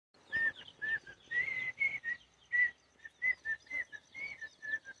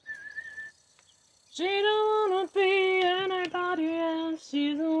She don't wanna be anybody else.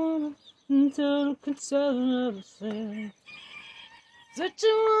 She's the one in total control of herself. Such a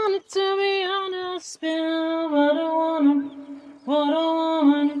wanted to be on a spell. What a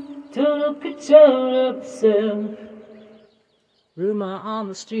woman in total control of herself. Rumor on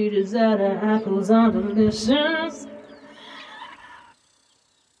the street is that her apples are delicious.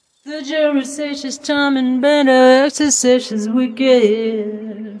 The jury says she's charming, but her exes say she's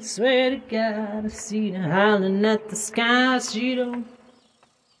wicked. Swear to God, I seen her howling at the sky. She don't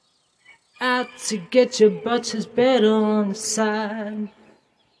out to get your butt, she's better on the side.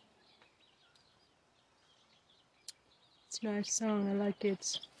 It's a nice song, I like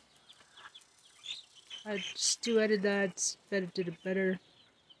it. I just duetted that, better did a better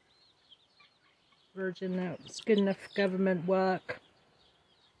version that was good enough for government work.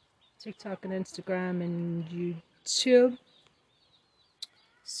 TikTok and Instagram and YouTube.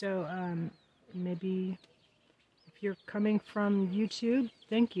 So maybe if you're coming from YouTube,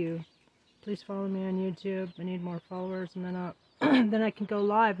 thank you. Please follow me on YouTube. I need more followers, and then I'll then I can go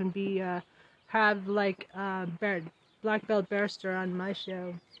live and be have like Black Belt Barrister on my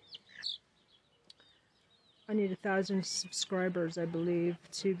show. I need 1,000 subscribers, I believe,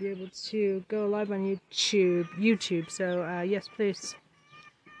 to be able to go live on YouTube. So yes, please.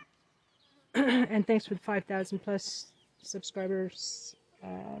 And thanks for the 5,000 plus subscribers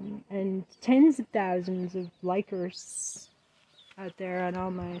and tens of thousands of likers out there on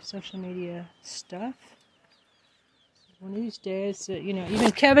all my social media stuff. One of these days,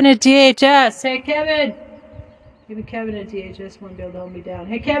 even Kevin at DHS. Hey, Kevin! Even Kevin at DHS won't be able to hold me down.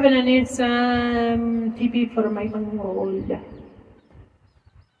 Hey, Kevin, I need some TP for my mold.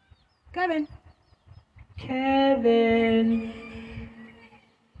 Kevin! Kevin!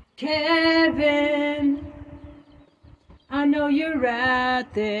 I know you're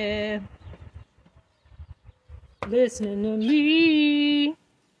out there listening to me.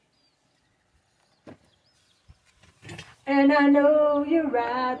 And I know you're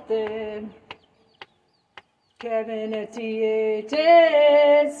out there, Kevin at DHS.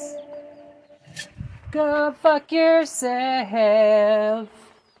 Go fuck yourself.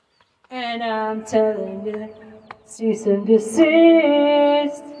 And I'm telling you, cease and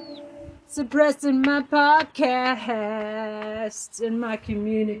desist. Suppressing my podcast and my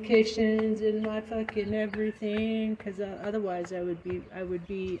communications and my fucking everything, because otherwise I would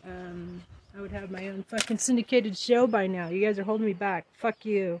have my own fucking syndicated show by now. You guys are holding me back. Fuck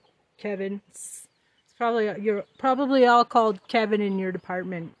you, Kevin. You're probably all called Kevin in your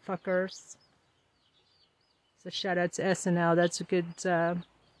department, fuckers. So shout out to SNL. That's a good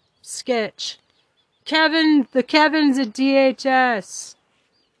sketch. Kevin, the Kevins at DHS.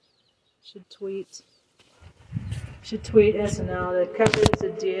 Should tweet SNL that Kevin's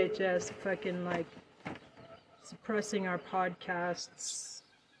at DHS fucking like suppressing our podcasts.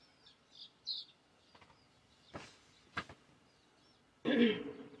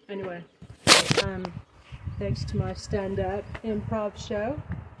 Anyway, thanks to my stand-up improv show.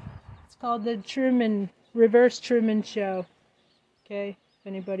 It's called the Reverse Truman Show. Okay, if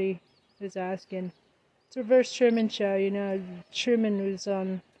anybody is asking. It's a Reverse Truman Show. You know, Truman was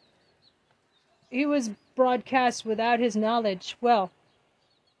he was broadcast without his knowledge. Well,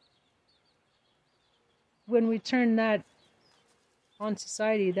 when we turn that on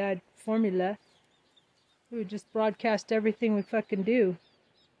society, that formula, we would just broadcast everything we fucking do.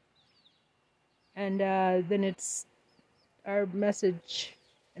 And then it's our message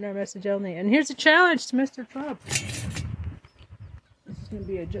and our message only. And here's a challenge to Mr. Trump. This is going to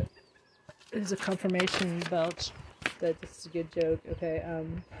be a joke. This is a confirmation belch that this is a good joke. Okay,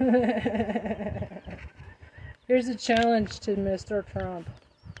 here's a challenge to Mr. Trump.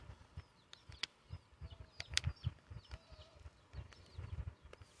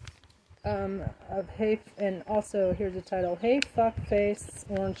 Of hey, and also here's a title: Hey, fuck face,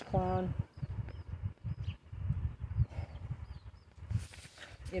 orange clown.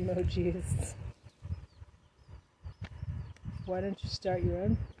 Emojis. Why don't you start your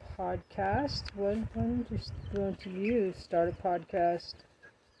own podcast? Why don't you start a podcast?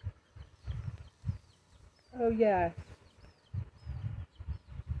 Oh yeah.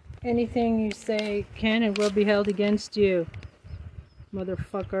 Anything you say can and will be held against you,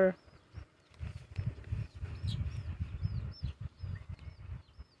 motherfucker.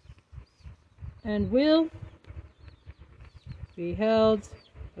 And will be held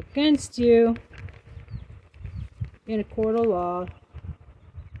against you in a court of law.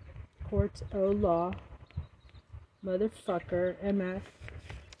 Court o' law. Motherfucker. MF.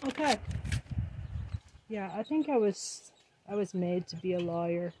 Okay. Yeah, I think I was made to be a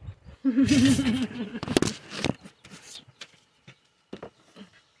lawyer. That's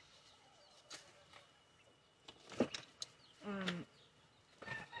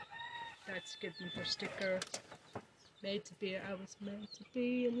given for sticker. I was made to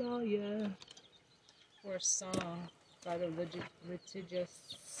be a lawyer. Or a song by the litigious.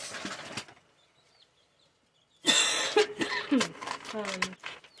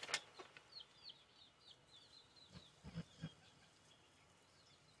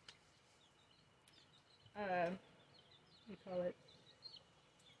 We call it.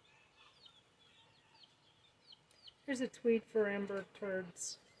 Here's a tweet for Amber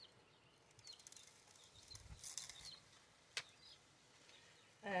Turds.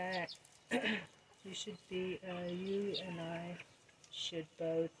 You should be, you and I should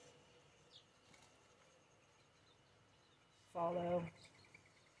both follow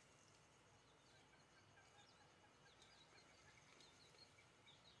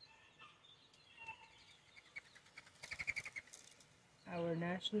our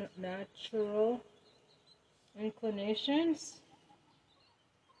natural inclinations.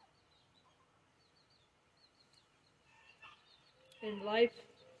 In life.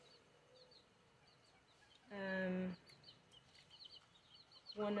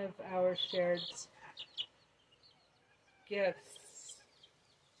 One of our shared gifts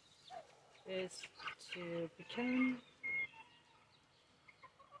is to become,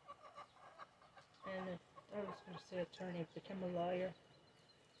 and I was going to say attorney, become a lawyer.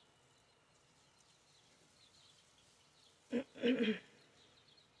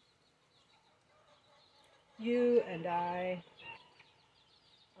 You and I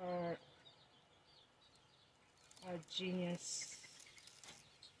are genius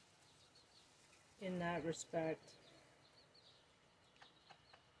in that respect.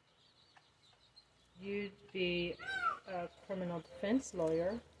 You'd be a criminal defense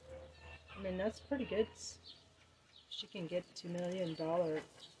lawyer. I mean, that's pretty good. She can get $2 million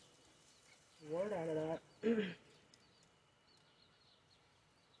reward out of that.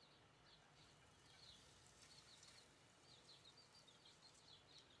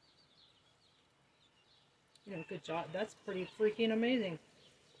 You know, good job. That's pretty freaking amazing.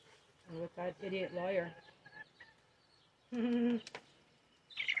 And with that idiot lawyer. Anyway.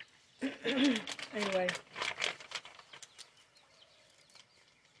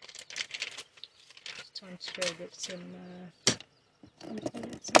 It's time to go get some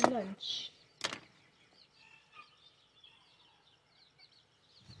lunch.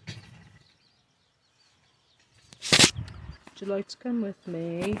 Would you like to come with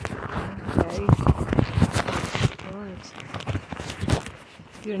me? Okay. Right.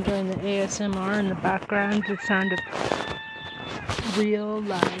 You're enjoying the ASMR in the background, the sound of real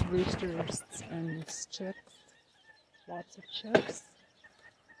live roosters and chicks. Lots of chicks.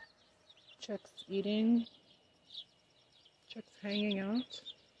 Chicks eating. Chicks hanging out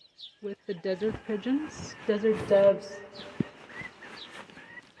with the desert pigeons. Desert doves.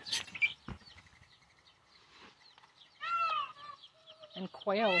 And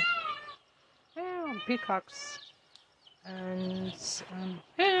quail. Yeah, peacocks. And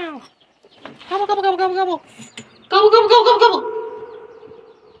gobble gobble gobble gobble gobble gobble gobble gobble gobble gobble.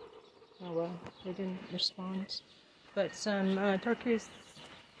 Oh well, they didn't respond. But some turkeys.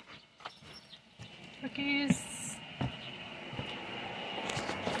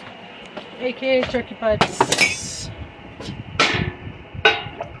 AKA turkey butts.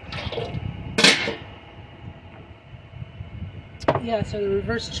 Yeah, so the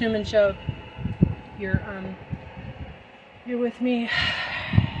reverse Truman Show. You're with me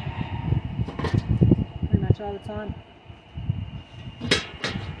pretty much all the time.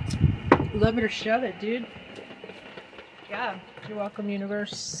 Love it or shove it, dude. Yeah, you're welcome,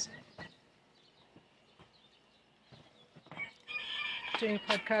 universe. Doing a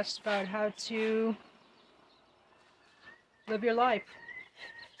podcast about how to live your life.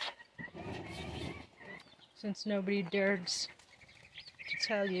 Since nobody dared to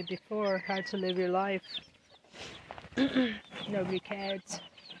tell you before how to live your life. Nobody cared,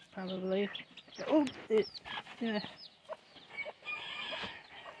 probably. Oh, yeah.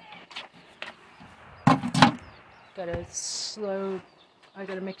 I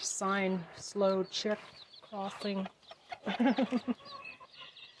gotta make a sign, slow chick crossing.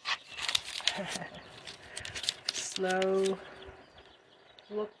 Slow,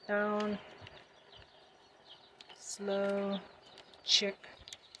 look down, slow chick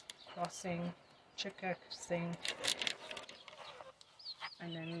crossing, thing.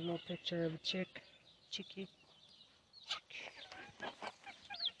 And then a little picture of a chick, chicky.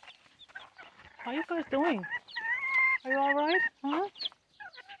 How you guys doing? Are you alright? Huh?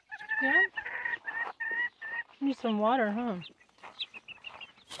 Yeah? Need some water, huh?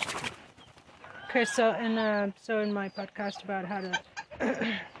 Okay, so in my podcast about how to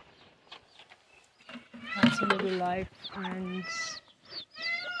live your life and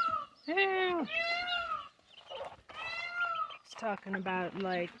yeah, it's talking about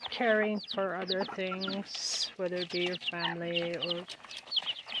like caring for other things, whether it be your family or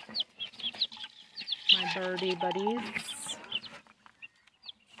my birdie buddies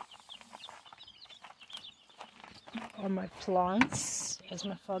or my plants, as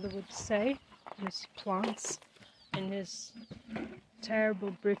my father would say, his plants in his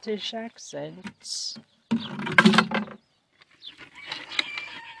terrible British accent.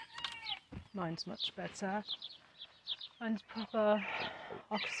 Mine's much better. Mine's proper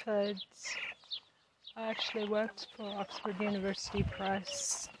Oxford. I actually worked for Oxford University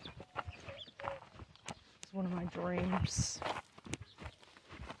Press. It's one of my dreams.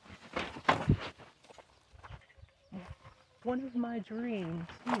 One of my dreams.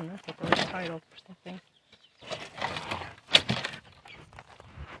 That's a great title for something.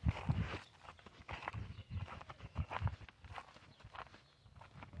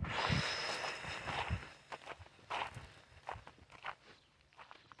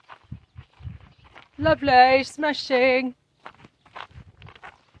 Lovely, smashing.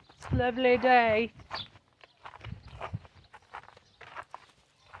 It's a lovely day.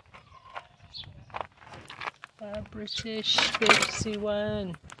 British BBC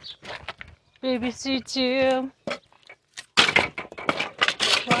One, BBC Two.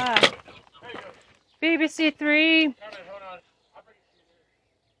 Wow. BBC Three.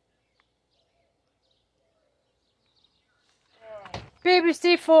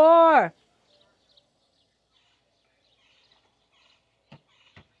 BBC Four.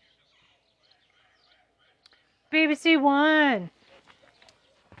 BBC One.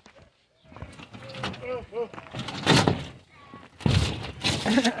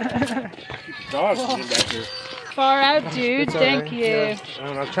 Keep the dogs in back here. Far out, dude. Thank right. you. Yeah.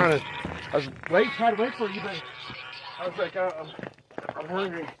 I was trying to wait for you, but I was like, I'm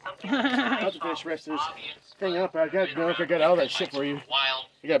hungry. I have to finish the rest of this thing up. I got milk. I got all that shit for you.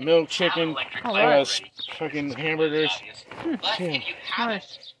 I got milk, chicken. Oh, I wow. got fucking hamburgers. Damn.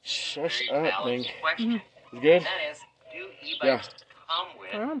 Nice. Shush up, thing. It's good? Yeah.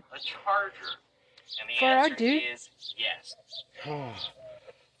 Far out, dude. Oh,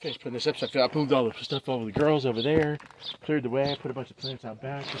 finished putting this up. So I moved all the stuff over the girls over there. Cleared the way. Put a bunch of plants out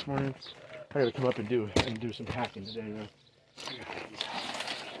back this morning. I gotta come up and do some packing today, though.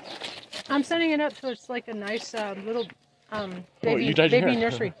 I'm setting it up so it's like a nice little baby you dyed your hair?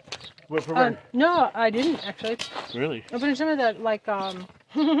 nursery. What for where? No, I didn't actually. Really? I'm putting some of that like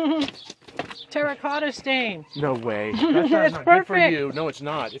terracotta stain. No way. That's It's not good perfect. for you. No, it's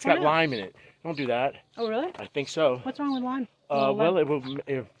not. It's Why got not? lime in it. Don't do that. Oh really? I think so. What's wrong with lime? Well,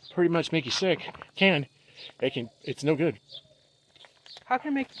 it pretty much make you sick. It's no good. How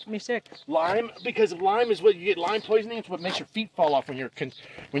can it make me sick? Lime, because lime is what you get. Lime poisoning. It's what makes your feet fall off when you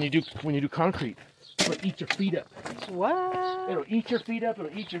do concrete. It'll eat your feet up. What? It'll eat your feet up.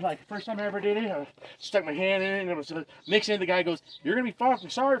 It'll eat your, like, first time I ever did it, I stuck my hand in it and it was mixing. The guy goes, "You're gonna be fucking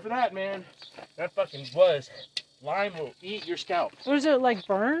sorry for that, man." That fucking was. Lime will eat your scalp. Was it like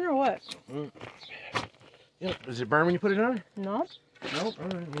burn or what? Yeah. Does it burn when you put it on? No. Nope. All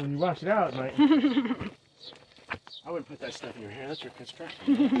right. When you wash it out, it might. I wouldn't put that stuff in your hair. That's your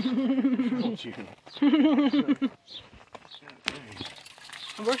construction. Don't you?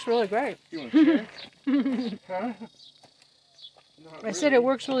 It works really great. You want to share? Huh? I said it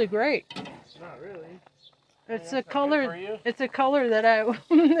works really great. Not really. It's a That's not color. good for you. It's a color that I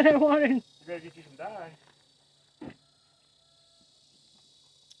that I wanted. You gotta get you some dye.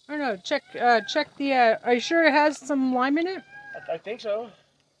 I don't know. Check the. Are you sure it has some lime in it? I think so.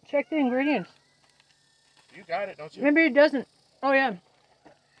 Check the ingredients. You got it, don't you? Maybe it doesn't. Oh yeah,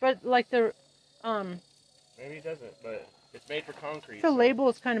 but like the Maybe it doesn't, but it's made for concrete. the label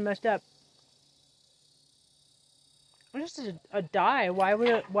is kind of messed up. What is a dye? Why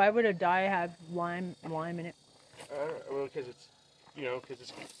would a dye have lime in it? Well, because it's, because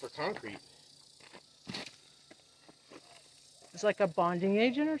it's for concrete. It's like a bonding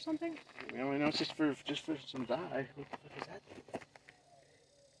agent or something. No, it's just for some dye. What the fuck is that thing?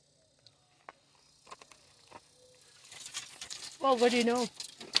 Well, what do you know?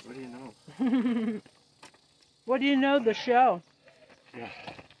 What do you know? What do you know? The show. Yeah.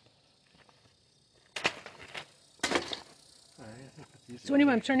 So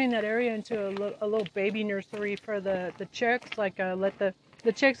anyway, I'm turning that area into a little baby nursery for the chicks. Like let the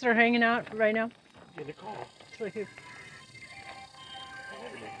chicks that are hanging out right now. Get a call. It's really cute.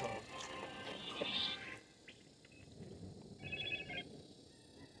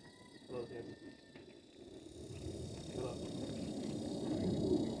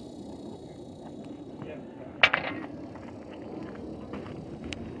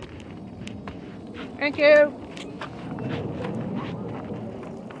 Thank you.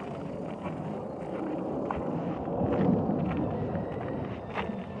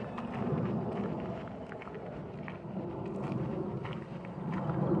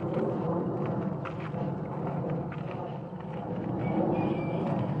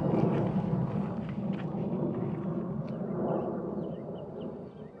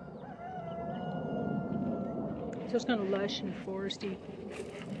 So it's kind of lush and foresty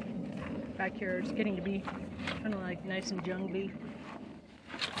back here. It's getting to be kind of like nice and jungly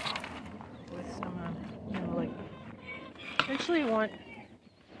with some, like, I actually want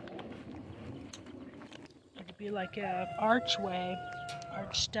it to be like a archway,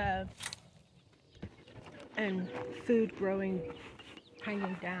 arched and food growing,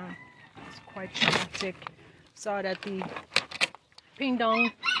 hanging down. It's quite dramatic. Saw it at the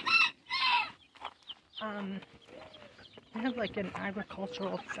Pingdong. They have like an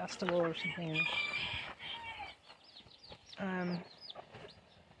agricultural festival or something.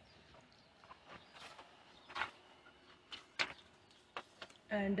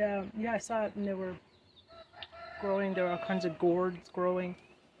 Yeah, I saw it, and they were growing. There were all kinds of gourds growing.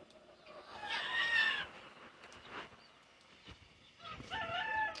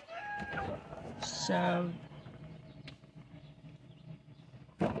 So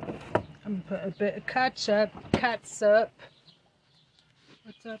I'm gonna put a bit of ketchup.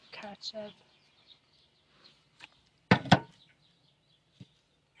 What's up, ketchup?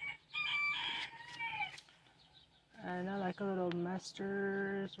 And I like a little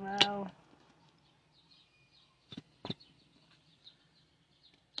mustard as well.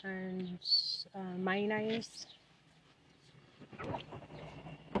 And mayonnaise.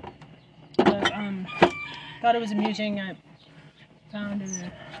 Thought it was amusing. I found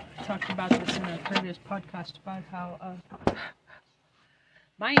and talked about this in a previous podcast about how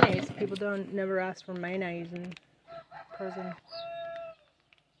mayonnaise, people don't never ask for mayonnaise in prison.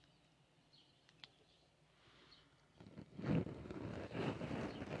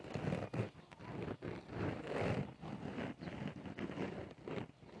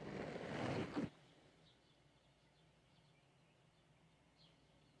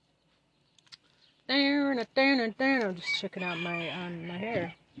 I'm just checking out my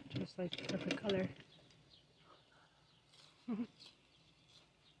hair, just like the color.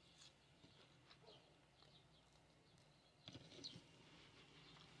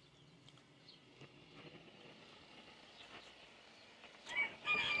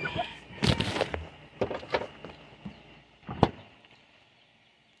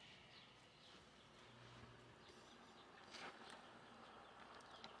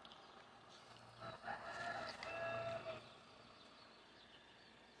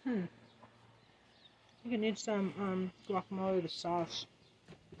 You can need some guacamole with sauce.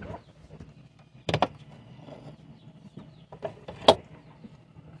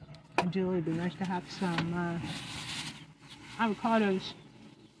 Ideally, it'd be nice to have some avocados.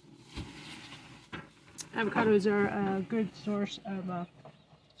 Avocados are a good source of, let's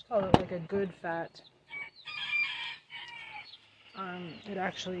call it like a good fat. It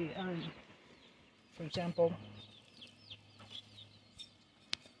actually, for example,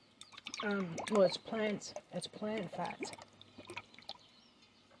 well, it's plant fat.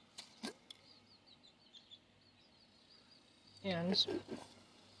 And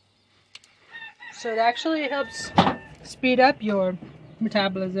so it actually helps speed up your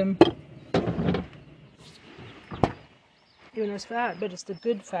metabolism. Even as fat, but it's the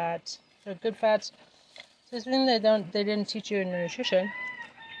good fats. The good fats. This thing they didn't teach you in nutrition,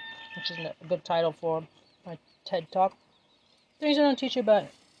 which is a good title for my TED Talk. Things they don't teach you about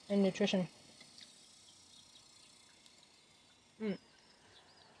in nutrition.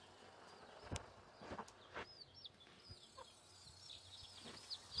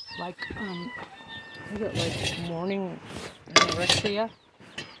 Like is it like morning anorexia?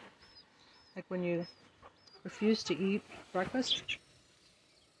 Like when you refuse to eat breakfast?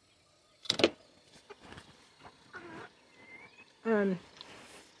 I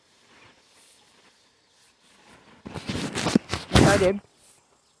did.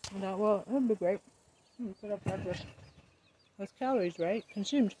 I thought, well, that would be great. Put up breakfast. That's calories, right?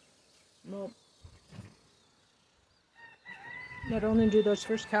 Consumed. Well, not only do those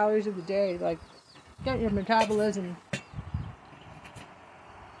first calories of the day, like, get your metabolism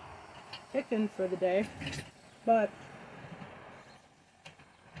kicking for the day, but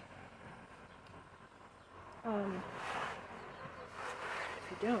if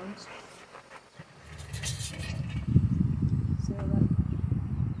you don't, so like,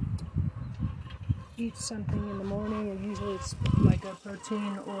 eat something in the morning, or usually it's like a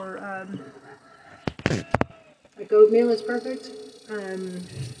protein or Like oatmeal is perfect.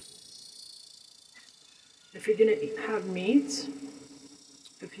 If you're gonna have meat,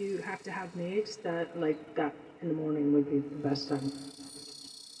 if you have to have meat, that in the morning would be the best time.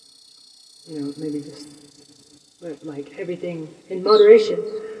 Maybe just like everything in moderation.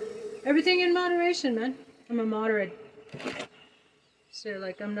 Everything in moderation, man. I'm a moderate. So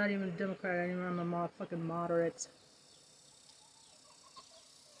like I'm not even a Democrat anymore. I'm a fucking moderate.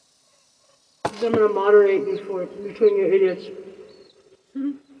 I'm gonna moderate between you idiots.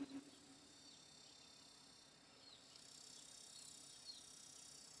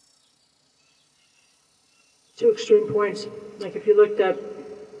 Two extreme points. Like if you looked at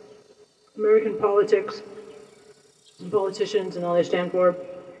American politics and politicians and all they stand for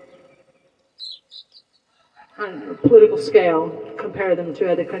on a political scale, compare them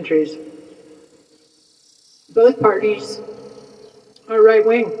to other countries. Both parties are right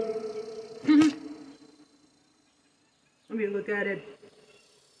wing. If you look at it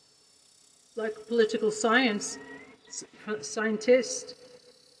like political science, scientist,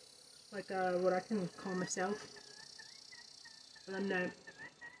 like what I can call myself, alumni,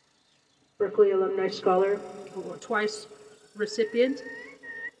 Berkeley alumni scholar, or twice recipient.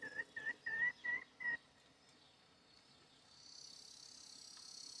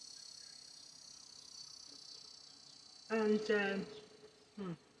 And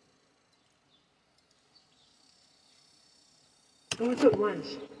I went to it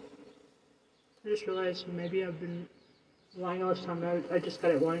once. I just realized maybe I've been lying all this time. I just got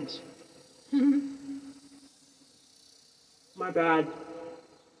it once. My bad.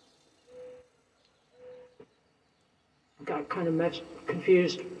 Got kind of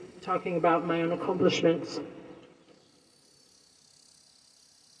confused talking about my own accomplishments.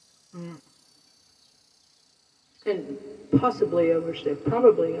 And possibly overstayed.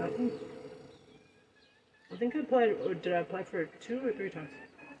 Probably, I think I applied, or did I apply for it 2 or 3 times?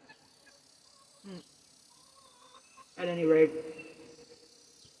 At any rate.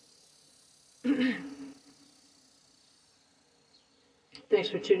 Thanks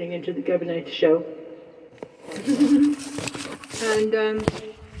for tuning into the Gabinete Show. And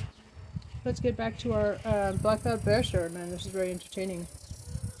let's get back to our Black Belt Bear Show, man. This is very entertaining.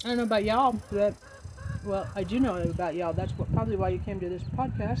 I don't know about y'all, but, well, I do know about y'all. That's probably why you came to this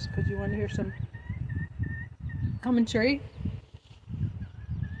podcast, because you want to hear some commentary.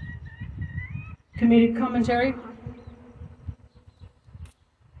 Comedic commentary.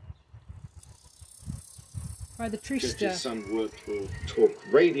 By the Trista. His son worked for Talk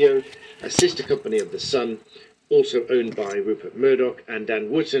Radio, a sister company of The Sun, also owned by Rupert Murdoch, and Dan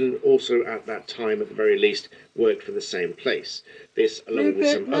Wootton, also at that time, at the very least, worked for the same place. This, along with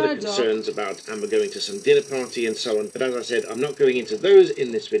some other concerns about Amber going to some dinner party and so on. But as I said, I'm not going into those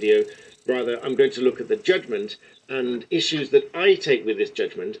in this video. Rather, I'm going to look at the judgment and issues that I take with this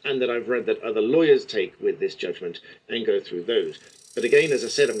judgment and that I've read that other lawyers take with this judgment and go through those. But again, as I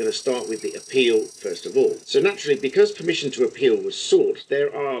said, I'm going to start with the appeal first of all. So naturally, because permission to appeal was sought,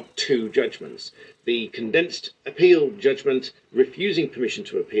 there are 2 judgments. The condensed appeal judgment refusing permission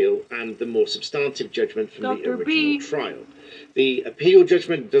to appeal and the more substantive judgment from the original trial. The appeal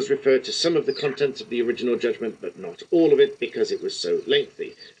judgment does refer to some of the contents of the original judgment, but not all of it, because it was so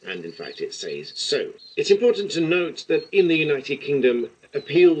lengthy, and in fact it says so. It's important to note that in the United Kingdom,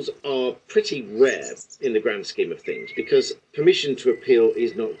 appeals are pretty rare in the grand scheme of things, because permission to appeal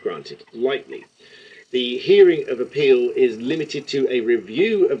is not granted lightly. The hearing of appeal is limited to a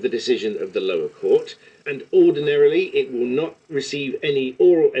review of the decision of the lower court, and ordinarily it will not receive any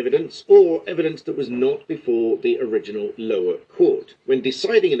oral evidence or evidence that was not before the original lower court. When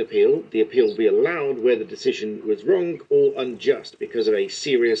deciding an appeal, the appeal will be allowed where the decision was wrong or unjust because of a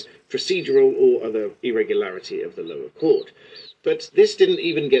serious procedural or other irregularity of the lower court. But this didn't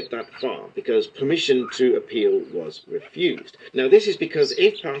even get that far, because permission to appeal was refused. Now, this is because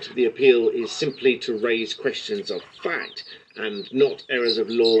if part of the appeal is simply to raise questions of fact, and not errors of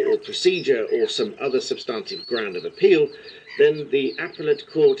law or procedure or some other substantive ground of appeal, then the appellate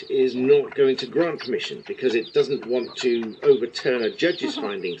court is not going to grant permission, because it doesn't want to overturn a judge's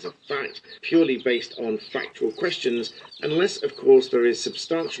findings of fact purely based on factual questions, unless, of course, there is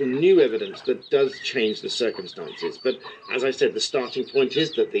substantial new evidence that does change the circumstances. But as I said, the starting point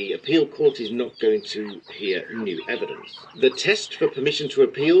is that the appeal court is not going to hear new evidence. The test for permission to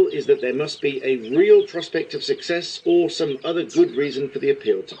appeal is that there must be a real prospect of success or some other good reason for the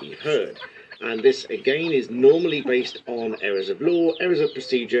appeal to be heard. And this, again, is normally based on errors of law, errors of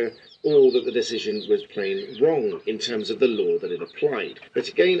procedure, or that the decision was plain wrong in terms of the law that it applied. But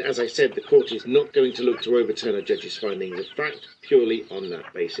again, as I said, the court is not going to look to overturn a judge's findings of fact purely on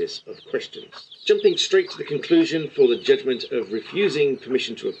that basis of questions. Jumping straight to the conclusion for the judgment of refusing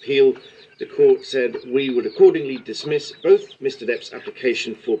permission to appeal, the court said we would accordingly dismiss both Mr. Depp's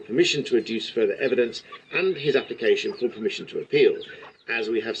application for permission to adduce further evidence and his application for permission to appeal. As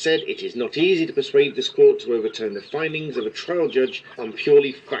we have said, it is not easy to persuade this court to overturn the findings of a trial judge on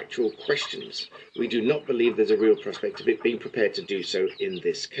purely factual questions. We do not believe there's a real prospect of it being prepared to do so in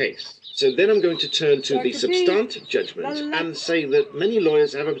this case. So then I'm going to turn to the substantive judgment and say that many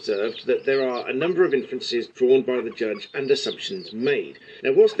lawyers have observed that there are a number of inferences drawn by the judge and assumptions made.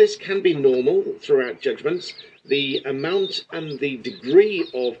 Now, whilst this can be normal throughout judgments, the amount and the degree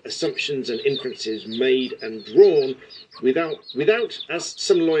of assumptions and inferences made and drawn without, as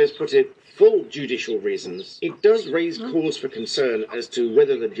some lawyers put it, full judicial reasons, it does raise cause for concern as to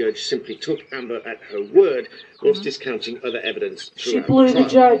whether the judge simply took Amber at her word whilst discounting other evidence throughout the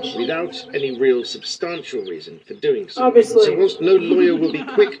trial, without any real substantial reason for doing so. Obviously. So whilst no lawyer will be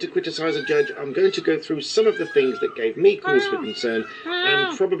quick to criticise a judge, I'm going to go through some of the things that gave me cause for concern,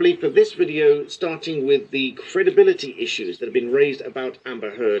 and probably for this video, starting with the credibility issues that have been raised about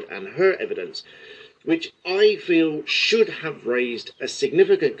Amber Heard and her evidence, which I feel should have raised a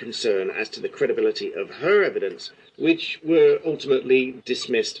significant concern as to the credibility of her evidence, which were ultimately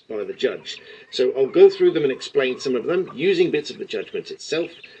dismissed by the judge. So I'll go through them and explain some of them using bits of the judgment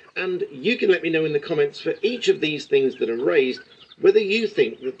itself, and you can let me know in the comments for each of these things that are raised whether you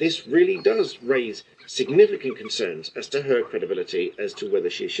think that this really does raise significant concerns as to her credibility, as to whether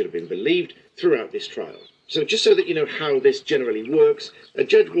she should have been believed throughout this trial. So just so that you know how this generally works, a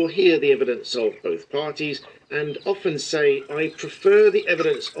judge will hear the evidence of both parties and often say, I prefer the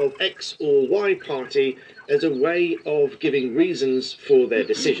evidence of X or Y party as a way of giving reasons for their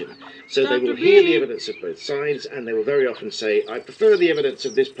decision. So they will hear the evidence of both sides and they will very often say, I prefer the evidence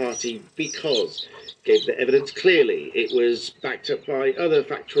of this party because gave the evidence clearly. It was backed up by other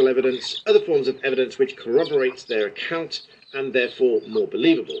factual evidence, other forms of evidence which corroborates their account and therefore more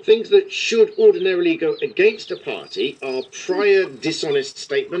believable. Things that should ordinarily go against a party are prior dishonest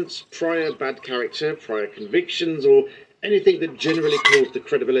statements, prior bad character, prior convictions, or anything that generally calls the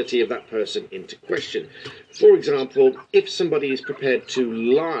credibility of that person into question. For example, if somebody is prepared to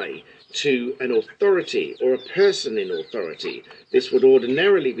lie to an authority or a person in authority, this would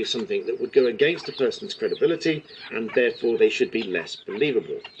ordinarily be something that would go against a person's credibility and therefore they should be less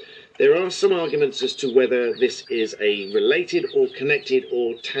believable. There are some arguments as to whether this is a related or connected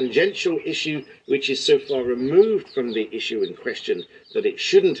or tangential issue which is so far removed from the issue in question that it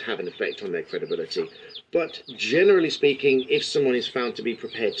shouldn't have an effect on their credibility. But generally speaking, if someone is found to be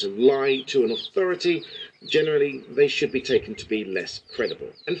prepared to lie to an authority, generally they should be taken to be less credible.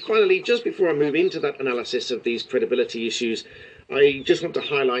 And finally, just before I move into that analysis of these credibility issues, I just want to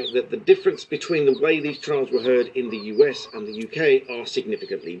highlight that the difference between the way these trials were heard in the US and the UK are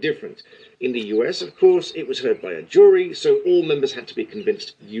significantly different. In the US, of course, it was heard by a jury, so all members had to be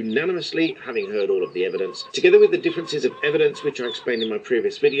convinced unanimously, having heard all of the evidence, together with the differences of evidence which I explained in my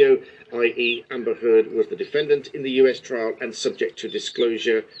previous video, i.e. Amber Heard was the defendant in the US trial and subject to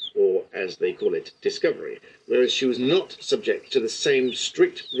disclosure, or as they call it, discovery, whereas she was not subject to the same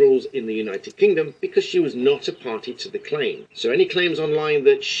strict rules in the United Kingdom because she was not a party to the claim. So any claims online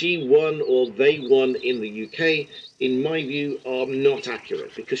that she won or they won in the UK, in my view, are not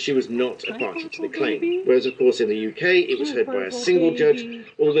accurate because she was not a party to the claim. Whereas, of course, in the UK, it was heard by a single judge,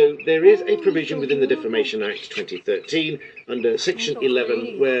 although there is a provision within the Defamation Act 2013 under Section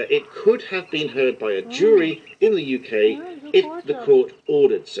 11 where it could have been heard by a jury in the UK if the court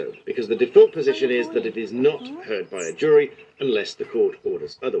ordered so, because the default position is that it is not heard by a jury unless the court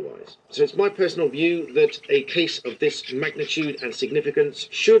orders otherwise. So it's my personal view that a case of this magnitude and significance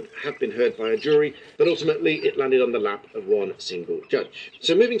should have been heard by a jury, but ultimately it landed on the lap of one single judge.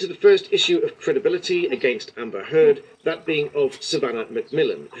 So moving to the first issue of credibility against Amber Heard, that being of Savannah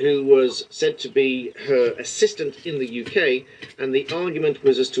McMillan, who was said to be her assistant in the UK, and the argument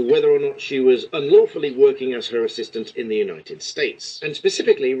was as to whether or not she was unlawfully working as her assistant in the United States, and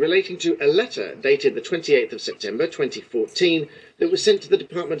specifically relating to a letter dated the 28th of September 2014 that was sent to the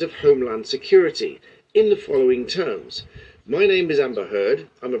Department of Homeland Security in the following terms. My name is Amber Heard.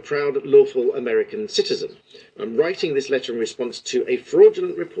 I'm a proud lawful American citizen. I'm writing this letter in response to a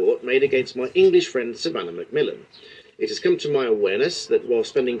fraudulent report made against my English friend Savannah McMillan. It has come to my awareness that while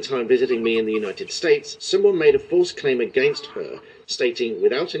spending time visiting me in the United States, someone made a false claim against her, stating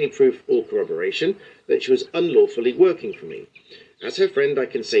without any proof or corroboration that she was unlawfully working for me. As her friend, I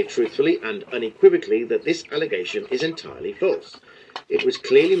can say truthfully and unequivocally that this allegation is entirely false. It was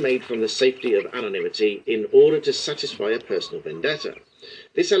clearly made from the safety of anonymity in order to satisfy a personal vendetta.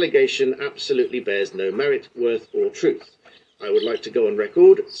 This allegation absolutely bears no merit, worth, or truth. I would like to go on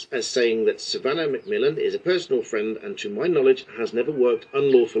record as saying that Savannah McMillan is a personal friend and, to my knowledge, has never worked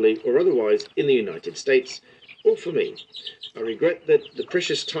unlawfully or otherwise in the United States, or for me. I regret that the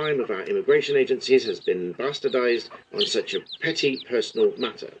precious time of our immigration agencies has been bastardized on such a petty personal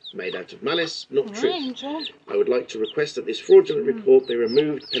matter, made out of malice, not truth. I would like to request that this fraudulent report be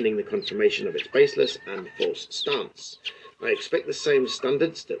removed pending the confirmation of its baseless and false stance. I expect the same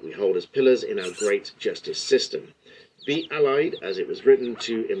standards that we hold as pillars in our great justice system. Be allied, as it was written,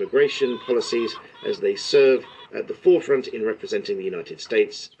 to immigration policies as they serve at the forefront in representing the United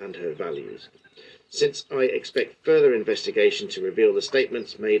States and her values. Since I expect further investigation to reveal the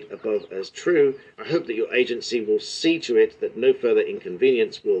statements made above as true, I hope that your agency will see to it that no further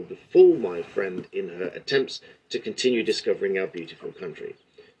inconvenience will befall my friend in her attempts to continue discovering our beautiful country.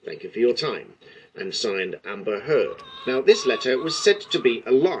 Thank you for your time. And signed, Amber Heard. Now, this letter was said to be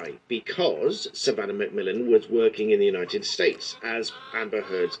a lie because Savannah McMillan was working in the United States as Amber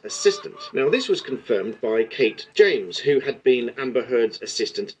Heard's assistant. Now, this was confirmed by Kate James, who had been Amber Heard's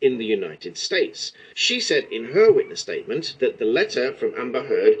assistant in the United States. She said in her witness statement that the letter from Amber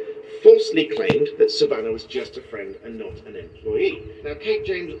Heard falsely claimed that Savannah was just a friend and not an employee. Now, Kate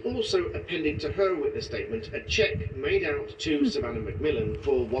James also appended to her witness statement a check made out to Savannah McMillan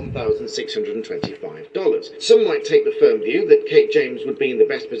for $1,625. Some might take the firm view that Kate James would be in the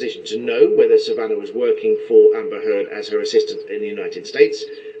best position to know whether Savannah was working for Amber Heard as her assistant in the United States,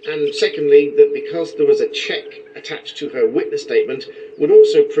 and secondly, that because there was a check attached to her witness statement would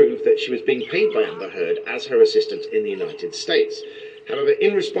also prove that she was being paid by Amber Heard as her assistant in the United States. However,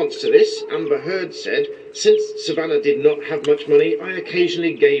 in response to this, Amber Heard said, "Since Savannah did not have much money, I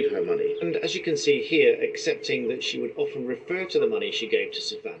occasionally gave her money." And as you can see here, accepting that she would often refer to the money she gave to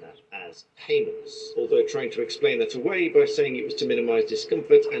Savannah as payments, although trying to explain that away by saying it was to minimise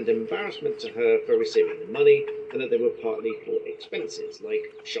discomfort and embarrassment to her for receiving the money, and that they were partly for expenses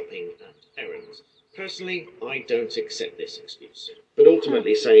like shopping and errands. Personally, I don't accept this excuse, but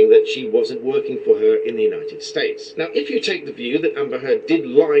ultimately saying that she wasn't working for her in the United States. Now, if you take the view that Amber Heard did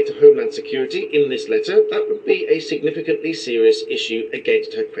lie to Homeland Security in this letter, that would be a significantly serious issue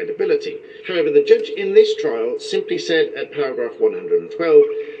against her credibility. However, the judge in this trial simply said at paragraph 112,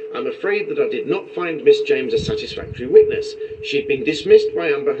 "I'm afraid that I did not find Miss James a satisfactory witness. She'd been dismissed by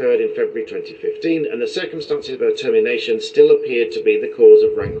Amber Heard in February 2015, and the circumstances of her termination still appeared to be the cause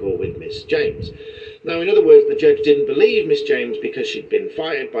of rancour with Miss James." Now, in other words, the judge didn't believe Miss James because she'd been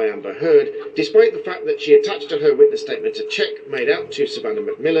fired by Amber Heard, despite the fact that she attached to her witness statement a check made out to Savannah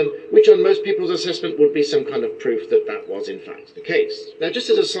McMillan, which on most people's assessment would be some kind of proof that that was in fact the case. Now,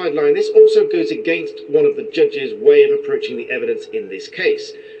 just as a sideline, this also goes against one of the judge's way of approaching the evidence in this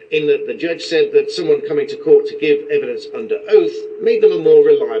case, in that the judge said that someone coming to court to give evidence under oath made them a more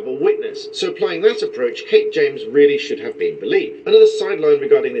reliable witness. So applying that approach, Kate James really should have been believed. Another sideline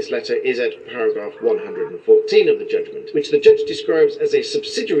regarding this letter is at paragraph 114 of the judgment, which the judge describes as a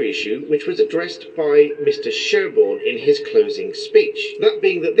subsidiary issue which was addressed by Mr. Sherborne in his closing speech. That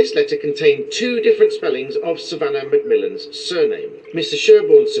being that this letter contained two different spellings of Savannah McMillan's surname. Mr.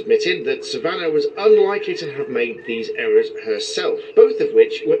 Sherborne submitted that Savannah was unlikely to have made these errors herself, both of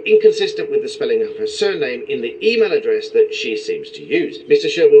which were inconsistent with the spelling of her surname in the email address that she seems to use. Mr.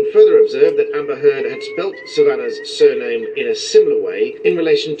 Sherborne further observed that Amber Heard had spelt Savannah's surname in a similar way in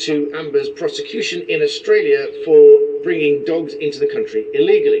relation to Amber's prosecution in Australia for bringing dogs into the country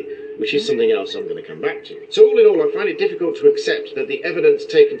illegally, which is something else I'm going to come back to. So all in all, I find it difficult to accept that the evidence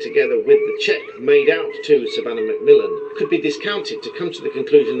taken together with the check made out to Savannah McMillan could be discounted to come to the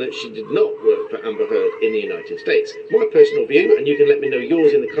conclusion that she did not work for Amber Heard in the United States. My personal view, and you can let me know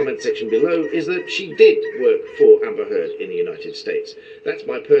yours in the comment section below, is that she did work for Amber Heard in the United States. That's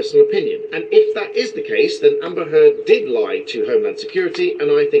my personal opinion. And if that is the case, then Amber Heard did lie to Homeland Security,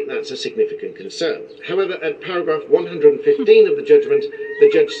 and I think that's a significant concern. However, at paragraph 115 of the judgment, the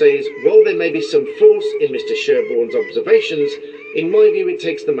judge says, "While there may be some force in Mr. Sherborne's observations, in my view it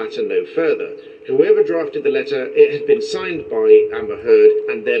takes the matter no further. Whoever drafted the letter, it had been signed by Amber Heard,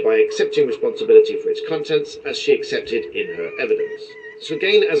 and thereby accepting responsibility for its contents, as she accepted in her evidence." So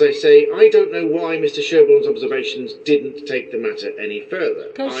again, as I say, I don't know why Mr. Sherborne's observations didn't take the matter any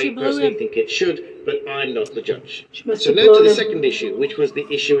further. I personally think it should, but I'm not the judge. So now to the second issue, which was the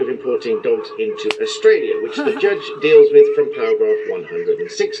issue of importing dogs into Australia, which the judge deals with from paragraph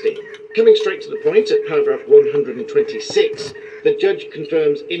 116. Coming straight to the point, at paragraph 126, the judge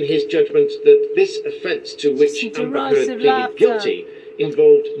confirms in his judgment that this offence to which Amber Heard pleaded guilty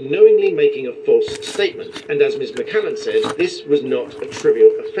involved knowingly making a false statement, and as Ms. McCallan said, this was not a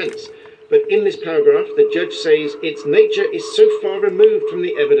trivial offence. But in this paragraph, the judge says its nature is so far removed from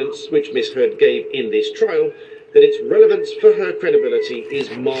the evidence which Miss Heard gave in this trial that its relevance for her credibility is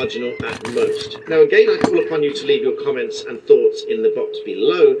marginal at most. Now again, I call upon you to leave your comments and thoughts in the box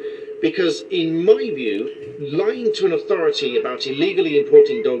below, because in my view, lying to an authority about illegally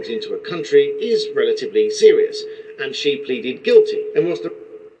importing dogs into a country is relatively serious, and she pleaded guilty. And whilst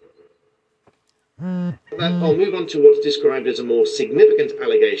I'll move on to what's described as a more significant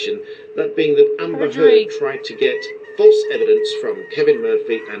allegation, that being that Amber Heard tried to get false evidence from Kevin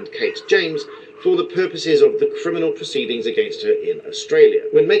Murphy and Kate James for the purposes of the criminal proceedings against her in Australia.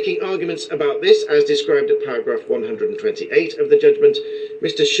 When making arguments about this, as described at paragraph 128 of the judgment,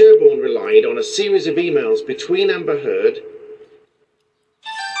 Mr. Sherborne relied on a series of emails between Amber Heard...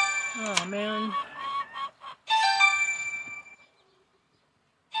 Oh, man.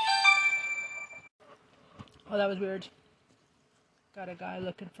 Oh, that was weird. Got a guy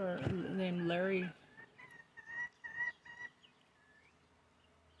looking for named Larry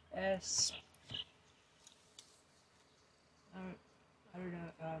S. I don't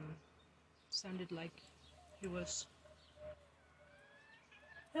know. Sounded like he was.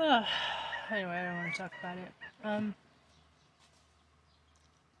 Anyway, I don't want to talk about it.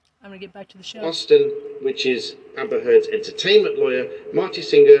 I'm gonna get back to the show. Austin, which is Amber Heard's entertainment lawyer, Marty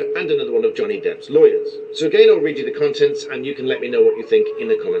Singer, and another one of Johnny Depp's lawyers. So again, I'll read you the contents, and you can let me know what you think in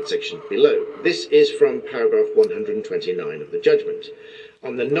the comment section below. This is from paragraph 129 of the judgment.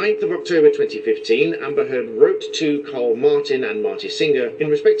 On the 9th of October 2015, Amber Heard wrote to Carl Martin and Marty Singer in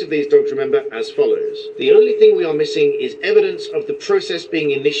respect of these dogs, remember, as follows. The only thing we are missing is evidence of the process being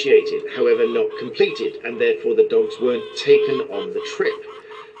initiated, however not completed, and therefore the dogs weren't taken on the trip.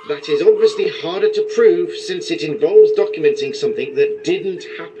 That is obviously harder to prove since it involves documenting something that didn't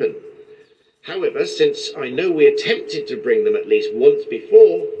happen. However, since I know we attempted to bring them at least once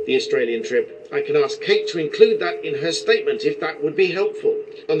before the Australian trip, I can ask Kate to include that in her statement if that would be helpful.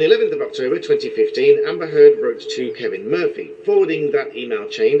 On the 11th of October 2015, Amber Heard wrote to Kevin Murphy, forwarding that email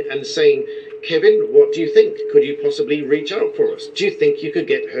chain and saying, "Kevin, what do you think? Could you possibly reach out for us? Do you think you could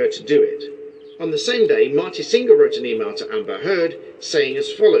get her to do it?" On the same day, Marty Singer wrote an email to Amber Heard saying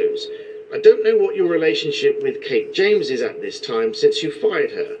as follows, "I don't know what your relationship with Kate James is at this time since you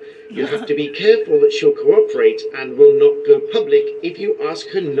fired her. You have to be careful that she'll cooperate and will not go public if you ask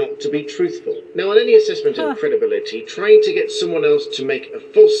her not to be truthful." Now, on any assessment of credibility, trying to get someone else to make a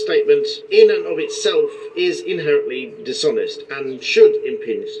false statement in and of itself is inherently dishonest and should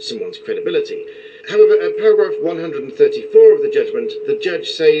impinge someone's credibility. However, at paragraph 134 of the judgment, the judge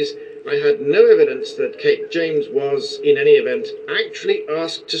says, "I had no evidence that Kate James was, in any event, actually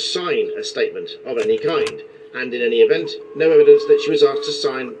asked to sign a statement of any kind. And in any event, no evidence that she was asked to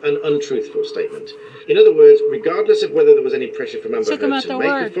sign an untruthful statement." In other words, regardless of whether there was any pressure from Amber Heard to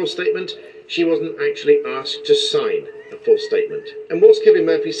make a false statement, she wasn't actually asked to sign a false statement. And whilst Kevin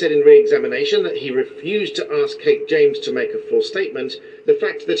Murphy said in re-examination that he refused to ask Kate James to make a false statement, the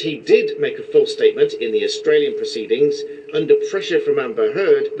fact that he did make a false statement in the Australian proceedings under pressure from Amber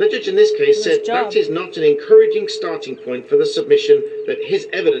Heard, the judge in this case said that is not an encouraging starting point for the submission that his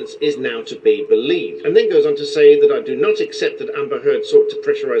evidence is now to be believed. And then goes on to say that I do not accept that Amber Heard sought to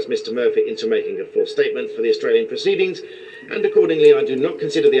pressurise Mr. Murphy into making a false statement for the Australian proceedings, and accordingly I do not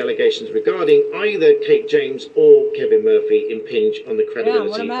consider the allegations regarding either Kate James or Kevin Murphy impinge on the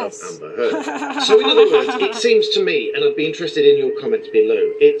credibility of Amber Heard. So in other words, it seems to me, and I'd be interested in your comments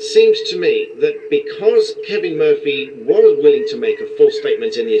below, it seems to me that because Kevin Murphy was willing to make a false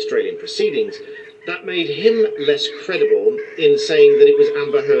statement in the Australian proceedings, that made him less credible in saying that it was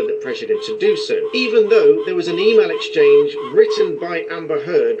Amber Heard that pressured him to do so, even though there was an email exchange written by Amber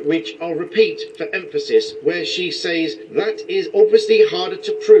Heard, which I'll repeat for emphasis, where she says that is obviously harder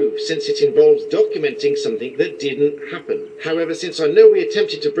to prove since it involves documenting something that didn't happen. However, since I know we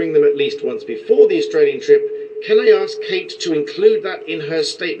attempted to bring them at least once before the Australian trip, can I ask Kate to include that in her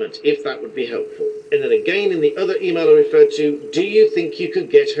statement, if that would be helpful? And then again, in the other email I referred to, do you think you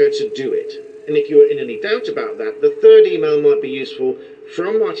could get her to do it? And if you are in any doubt about that, the third email might be useful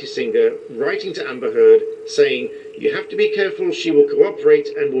from Marty Singer writing to Amber Heard saying, "You have to be careful, she will cooperate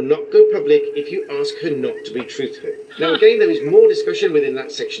and will not go public if you ask her not to be truthful." Now again, there is more discussion within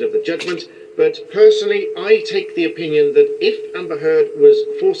that section of the judgment, but personally I take the opinion that if Amber Heard was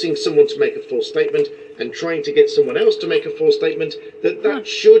forcing someone to make a false statement and trying to get someone else to make a false statement, that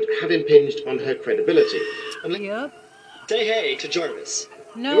should have impinged on her credibility. Say hey to Jarvis.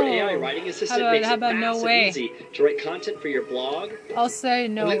 No. Your AI writing assistant makes how it about fast no and way? easy to write content for your blog. I'll say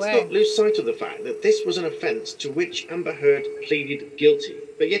no Let's way. not lose sight of the fact that this was an offence to which Amber Heard pleaded guilty.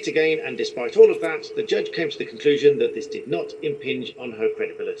 But yet again, and despite all of that, the judge came to the conclusion that this did not impinge on her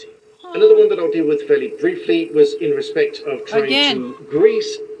credibility. Another one that I'll deal with fairly briefly was in respect of trying to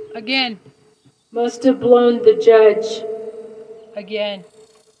grease. Again. Must have blown the judge. Again.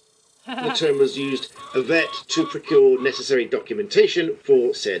 The term was used, a vet to procure necessary documentation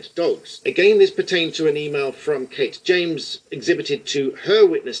for said dogs. Again, this pertained to an email from Kate James exhibited to her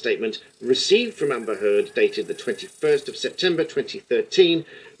witness statement received from Amber Heard dated the 21st of September 2013,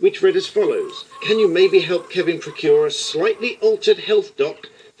 which read as follows. Can you maybe help Kevin procure a slightly altered health doc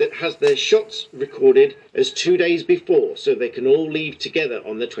that has their shots recorded as 2 days before so they can all leave together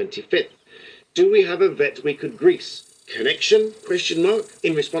on the 25th? Do we have a vet we could grease? Connection? Question mark.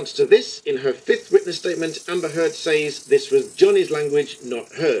 In response to this, in her fifth witness statement, Amber Heard says this was Johnny's language, not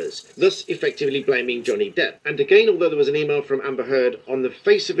hers, thus effectively blaming Johnny Depp. And again, although there was an email from Amber Heard on the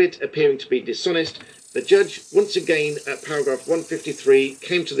face of it appearing to be dishonest, the judge, once again at paragraph 153,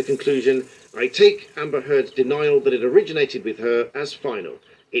 came to the conclusion, I take Amber Heard's denial that it originated with her as final.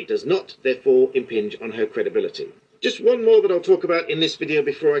 It does not, therefore, impinge on her credibility. Just one more that I'll talk about in this video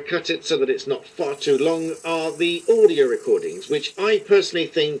before I cut it so that it's not far too long are the audio recordings, which I personally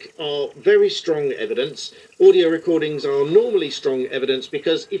think are very strong evidence. Audio recordings are normally strong evidence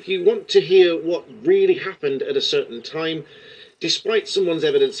because if you want to hear what really happened at a certain time, despite someone's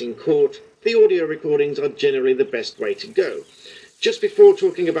evidence in court, the audio recordings are generally the best way to go. Just before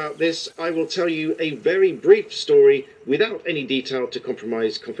talking about this, I will tell you a very brief story without any detail to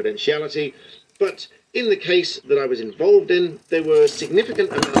compromise confidentiality, but in the case that I was involved in, there were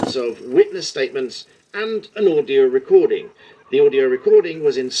significant amounts of witness statements and an audio recording. The audio recording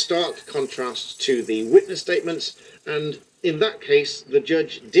was in stark contrast to the witness statements, and in that case, the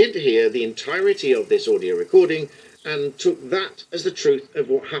judge did hear the entirety of this audio recording and took that as the truth of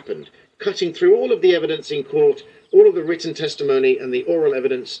what happened, cutting through all of the evidence in court, all of the written testimony and the oral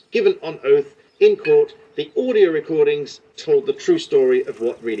evidence given on oath in court. The audio recordings told the true story of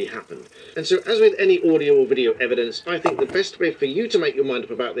what really happened. And so, as with any audio or video evidence, I think the best way for you to make your mind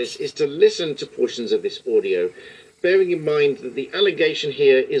up about this is to listen to portions of this audio, bearing in mind that the allegation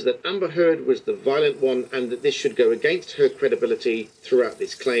here is that Amber Heard was the violent one and that this should go against her credibility throughout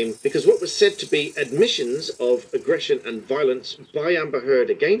this claim, because what was said to be admissions of aggression and violence by Amber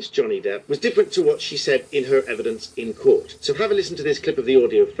Heard against Johnny Depp was different to what she said in her evidence in court. So have a listen to this clip of the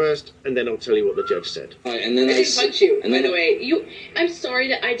audio first, and then I'll tell you what the judge said. And then I didn't punch you, by the way. I'm sorry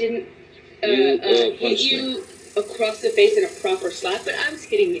that I didn't hit you across the face in a proper slap, but I was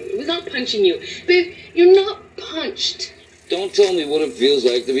hitting you. It was not punching you. Babe, you're not punched. Don't tell me what it feels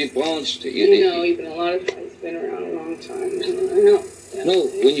like to be punched. You know, you've been a lot of times, been around a long time. I know. No,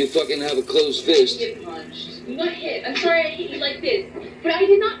 when you fucking have a closed fist. You get punched. You got hit. I'm sorry I hit you like this, but I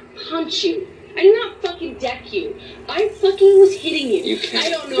did not punch you. I did not fucking deck you. I fucking was hitting you. You can't. I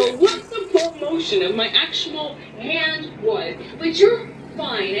don't know what the full motion of my actual hand was, but you're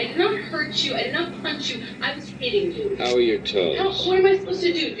fine. I did not hurt you. I did not punch you. I was hitting you. How are your toes? What am I supposed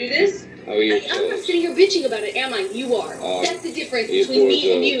to do? Do this? How are your I'm not toes? sitting here bitching about it, am I? You are. That's the difference You between me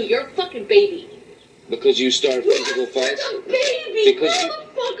poor and toes. you. You're a fucking baby. Because you start physical You're fights? a baby. Because Grow you- the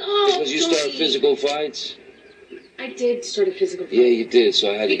fuck up. Because you start Johnny. physical fights? I did start a physical fight. Yeah, you did,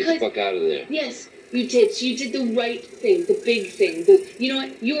 so I had to get the Because- fuck out of there. Yes, you did. So you did the right thing, the big thing. You know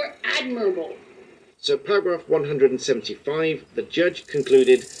what? You're admirable. So paragraph 175, the judge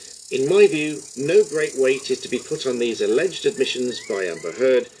concluded, in my view, no great weight is to be put on these alleged admissions by Amber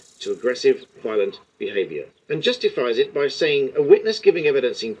Heard to aggressive, violent behaviour, and justifies it by saying a witness giving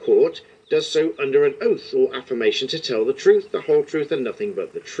evidence in court does so under an oath or affirmation to tell the truth, the whole truth, and nothing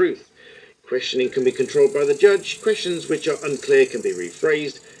but the truth. Questioning can be controlled by the judge. Questions which are unclear can be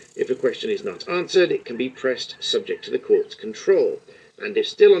rephrased. If a question is not answered, it can be pressed subject to the court's control, and if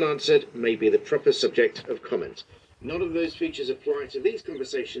still unanswered, may be the proper subject of comment. None of those features apply to these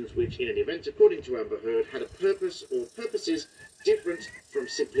conversations which, in an event according to Amber Heard, had a purpose or purposes different from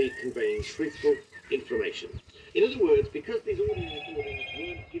simply conveying truthful information. In other words, because these audio recordings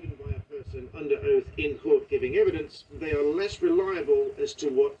weren't given by a person under oath in court giving evidence, they are less reliable as to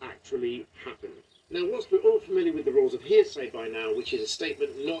what actually happened. Now, whilst we're all familiar with the rules of hearsay by now, which is a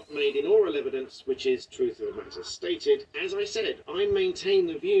statement not made in oral evidence, which is truth of the matter stated, as I said, I maintain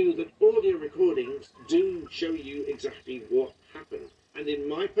the view that audio recordings do show you exactly what happened. And in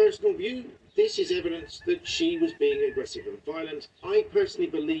my personal view, this is evidence that she was being aggressive and violent. I personally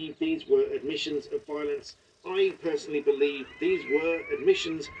believe these were admissions of violence. I personally believe these were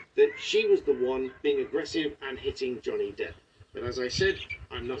admissions that she was the one being aggressive and hitting Johnny Depp. But as I said,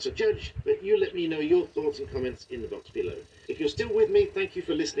 I'm not a judge, but you let me know your thoughts and comments in the box below. If you're still with me, thank you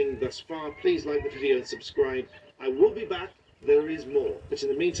for listening thus far. Please like the video and subscribe. I will be back. There is more. But in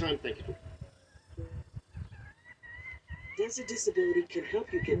the meantime, thank you for... Desert Disability can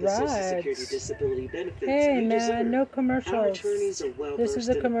help you get the Right. Social Security disability benefits Hey you deserve. man, no Our commercials. attorneys are well This is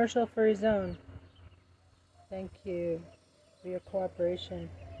a versed in commercial free zone. Thank you for your cooperation.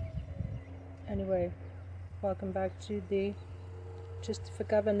 Anyway, welcome back to the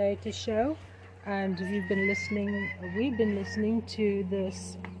Justificability show. And we've been listening to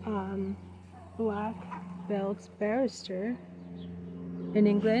this black belt barrister in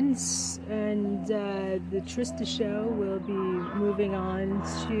England, and the Trista show will be moving on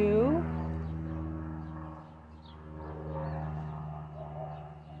to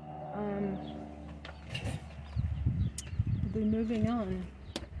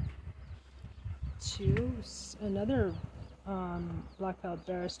another black belt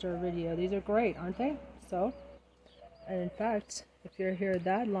barrister video. These are great, aren't they? So, and in fact, if you're here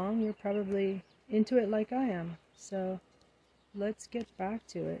that long, you're probably into it like I am. So let's get back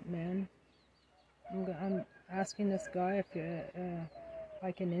to it, man. I'm asking this guy if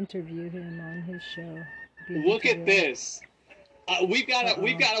I can interview him on his show. Look at this. We've got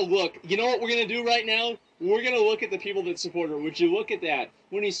to look. You know what we're gonna do right now? We're gonna look at the people that support her. Would you look at that?